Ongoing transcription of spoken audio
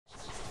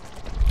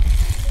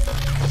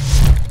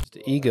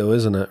ego,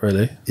 isn't it,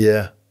 really?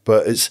 Yeah,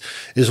 but it's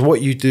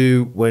what you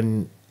do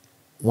when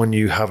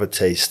you have a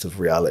taste of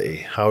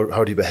reality.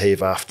 How do you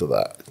behave after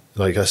that?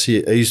 Like I see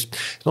it,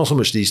 not so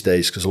much these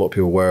days because a lot of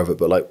people are aware of it,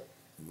 but like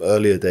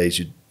earlier days,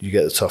 you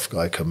get the tough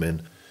guy come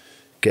in,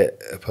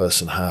 get a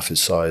person half his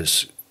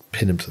size,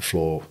 pin him to the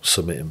floor,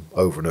 submit him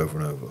over and over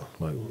and over,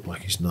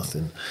 like he's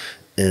nothing.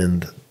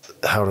 And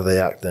how do they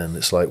act then?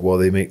 It's like, well,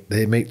 they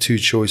make two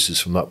choices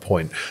from that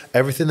point.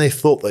 Everything they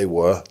thought they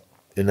were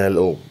in their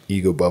little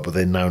ego bubble,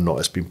 they're now not.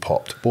 It's been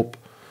popped. Boop.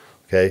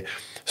 Okay,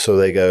 so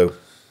they go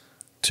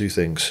two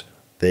things.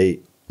 They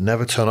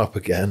never turn up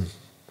again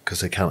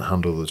because they can't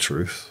handle the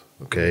truth.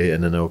 Okay,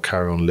 and then they'll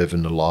carry on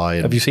living the lie.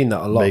 And have you seen that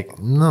a lot?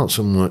 Not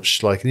so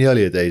much, like in the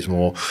earlier days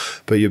more,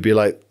 but you'd be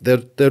like,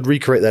 they'd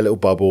recreate their little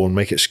bubble and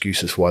make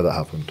excuses for why that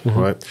happened,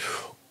 right?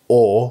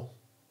 Or,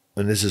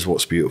 and this is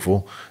what's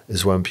beautiful,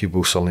 is when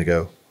people suddenly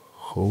go,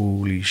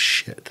 holy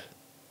shit,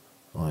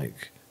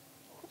 like,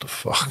 what the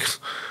fuck?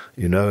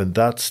 You know, and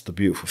that's the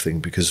beautiful thing,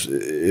 because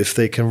if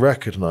they can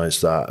recognize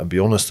that and be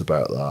honest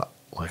about that,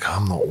 like,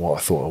 I'm not what I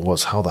thought I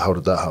was, how the hell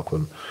did that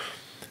happen?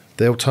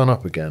 They'll turn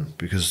up again,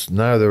 because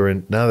now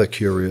they're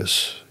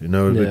curious, you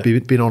know,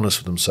 they've been honest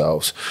with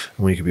themselves.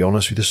 And when you can be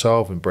honest with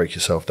yourself and break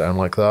yourself down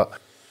like that,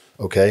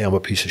 okay, I'm a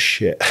piece of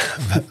shit.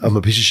 I'm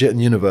a piece of shit in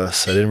the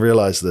universe. I didn't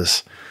realize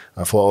this.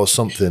 I thought I was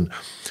something.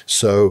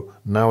 So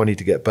now I need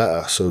to get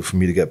better. So for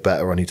me to get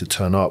better, I need to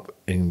turn up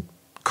and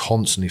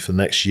constantly for the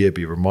next year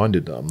be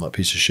reminded that I'm that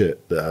piece of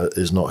shit that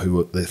is not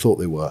who they thought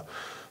they were.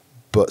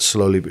 But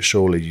slowly but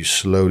surely, you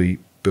slowly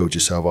build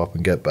yourself up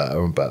and get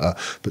better and better.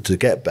 But to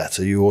get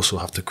better, you also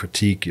have to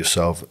critique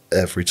yourself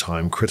every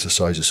time,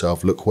 criticize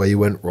yourself, look where you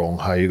went wrong,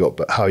 how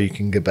you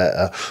can get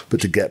better. But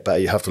to get better,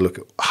 you have to look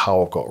at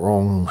how I've got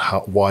wrong,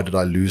 why did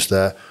I lose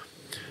there?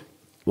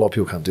 A lot of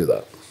people can't do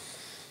that.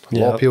 A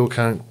lot of people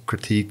can't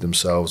critique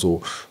themselves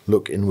or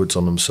look inwards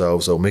on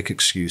themselves. They'll make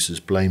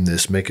excuses, blame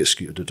this, make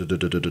excuses,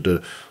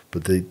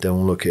 but they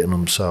don't look at it in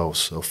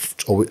themselves.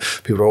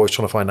 People are always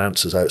trying to find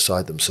answers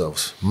outside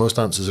themselves. Most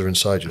answers are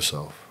inside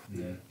yourself.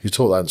 Yeah. You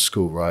taught that in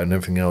school, right? And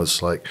everything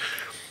else, like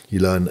you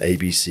learn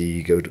ABC,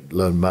 you go to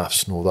learn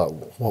maths and all that.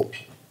 Well,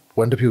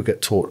 when do people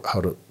get taught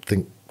how to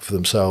think for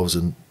themselves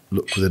and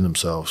look within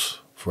themselves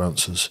for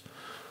answers?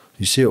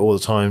 You see it all the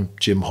time,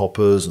 gym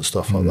hoppers and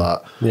stuff like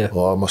that. Yeah.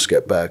 Oh, I must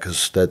get better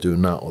because they're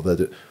doing that, or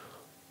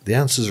the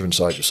answers are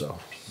inside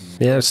yourself.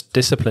 Yeah, it's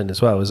discipline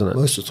as well, isn't it?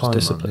 Most of the time,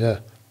 discipline.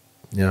 Man,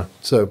 yeah.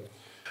 So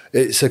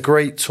it's a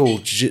great tool.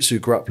 Jiu-jitsu,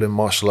 grappling,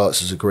 martial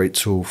arts is a great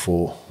tool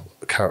for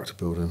character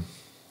building.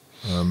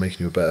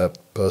 Making you a better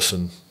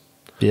person.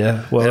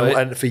 Yeah, well,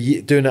 and for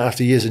doing it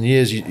after years and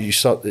years, it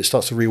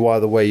starts to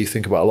rewire the way you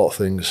think about a lot of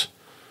things.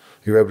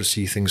 You're able to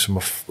see things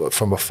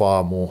from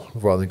afar more,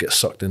 rather than get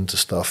sucked into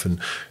stuff, and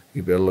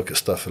you'll be able to look at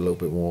stuff a little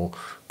bit more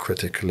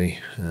critically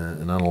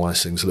and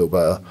analyze things a little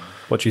better.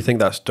 What do you think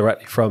that's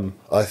directly from?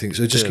 I think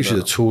so. It just gives you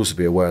the tools to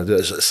be aware of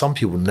it. Some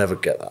people never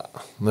get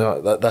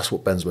that. That's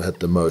what bends my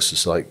head the most.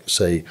 It's like,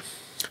 say,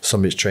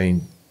 somebody's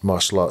trained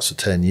martial arts for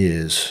 10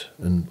 years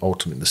and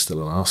ultimately they're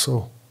still an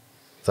arsehole.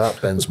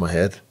 That bends my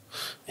head.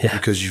 Yeah.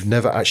 Because you've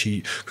never actually,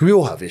 because we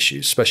all have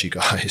issues, especially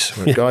guys.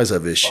 Guys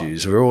have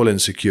issues. We're all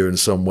insecure in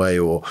some way,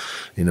 or,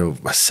 you know,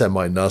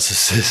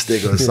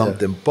 semi-narcissistic or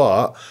something.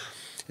 But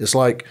it's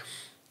like,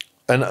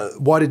 and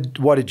why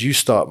did you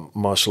start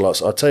martial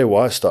arts? I'll tell you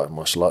why I started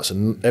martial arts.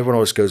 And everyone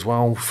always goes,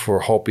 well, for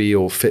a hobby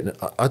or fitness.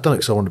 I've done it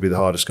because I want to be the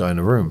hardest guy in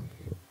the room.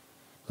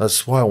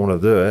 That's why I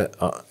want to do it,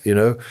 you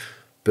know.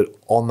 But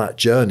on that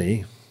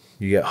journey,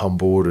 you get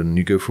humbled and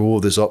you go through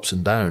all these ups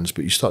and downs,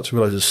 but you start to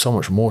realize there's so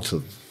much more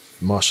to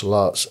martial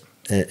arts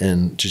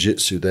and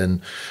jiu-jitsu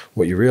than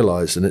what you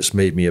realize. And it's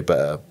made me a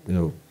better, you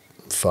know,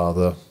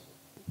 father,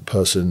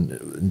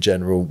 person in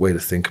general, way to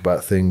think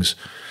about things,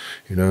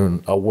 you know.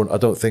 And I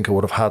don't think I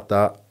would have had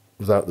that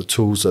without the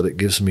tools that it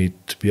gives me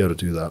to be able to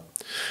do that.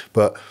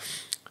 But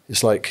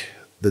it's like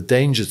the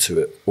danger to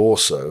it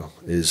also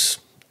is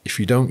if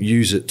you don't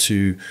use it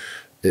to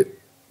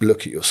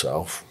look at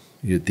yourself,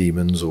 your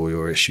demons or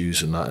your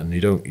issues and that, and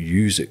you don't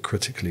use it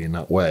critically in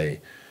that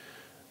way,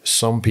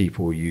 some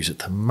people use it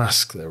to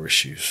mask their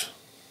issues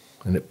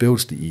and it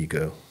builds the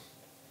ego.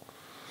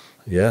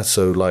 Yeah,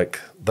 so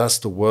like that's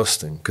the worst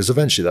thing, because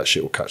eventually that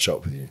shit will catch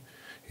up with you,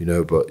 you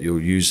know, but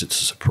you'll use it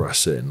to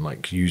suppress it and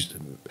like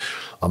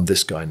I'm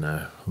this guy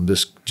now, I'm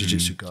this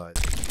jiu-jitsu guy.